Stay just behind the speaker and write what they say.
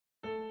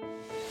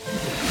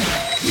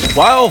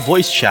While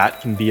voice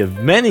chat can be a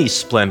many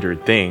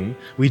splendored thing,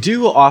 we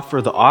do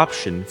offer the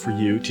option for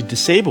you to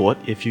disable it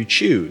if you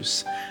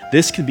choose.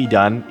 This can be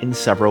done in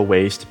several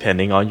ways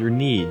depending on your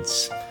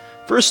needs.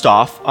 First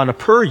off, on a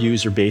per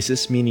user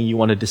basis, meaning you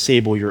want to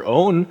disable your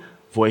own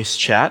voice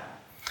chat,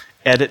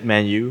 edit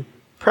menu,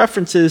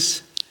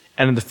 preferences,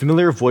 and in the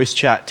familiar voice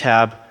chat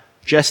tab,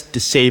 just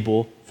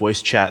disable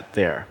voice chat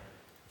there.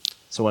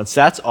 So once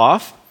that's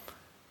off,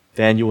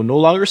 then you will no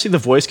longer see the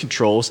voice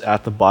controls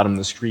at the bottom of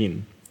the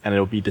screen, and it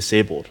will be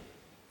disabled.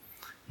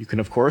 You can,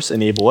 of course,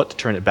 enable it to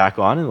turn it back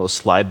on, and it will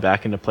slide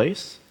back into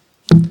place.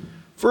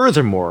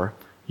 Furthermore,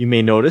 you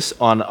may notice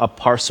on a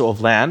parcel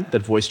of land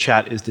that voice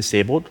chat is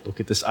disabled. Look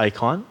at this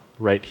icon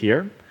right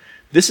here.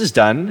 This is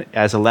done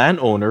as a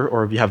landowner,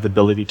 or if you have the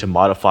ability to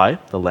modify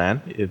the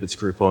land, if it's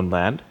group-owned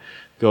land.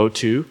 Go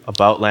to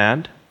About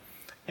Land,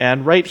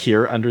 and right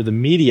here under the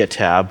Media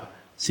tab,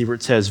 see where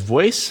it says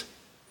Voice?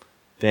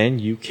 Then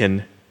you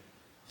can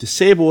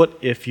disable it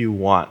if you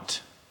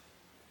want.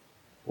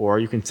 Or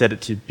you can set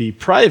it to be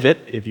private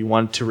if you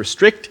want to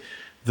restrict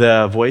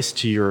the voice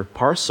to your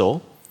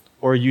parcel,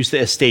 or use the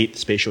estate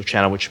spatial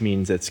channel, which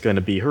means it's going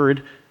to be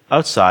heard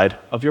outside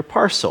of your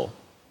parcel.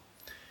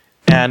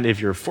 And if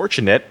you're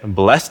fortunate and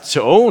blessed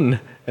to own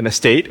an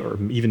estate or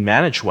even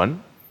manage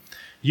one,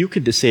 you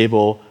could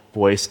disable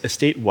voice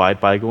estate-wide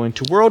by going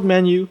to World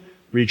menu,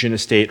 Region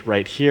Estate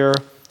right here,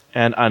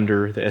 and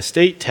under the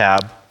Estate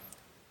tab,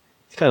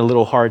 it's kind of a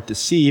little hard to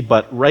see,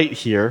 but right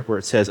here where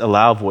it says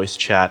Allow Voice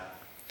Chat,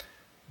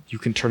 you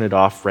can turn it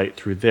off right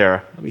through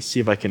there. Let me see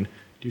if I can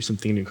do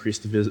something to increase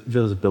the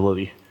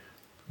visibility.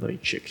 Let me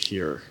check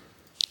here.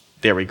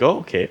 There we go.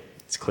 Okay,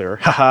 it's clear.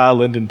 Haha,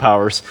 Linden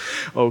Powers.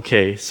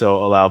 Okay,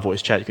 so Allow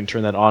Voice Chat. You can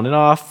turn that on and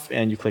off,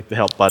 and you click the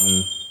Help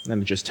button,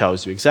 and it just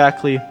tells you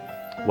exactly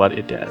what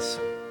it does.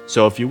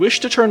 So if you wish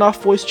to turn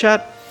off voice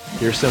chat,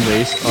 here's some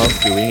ways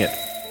of doing it.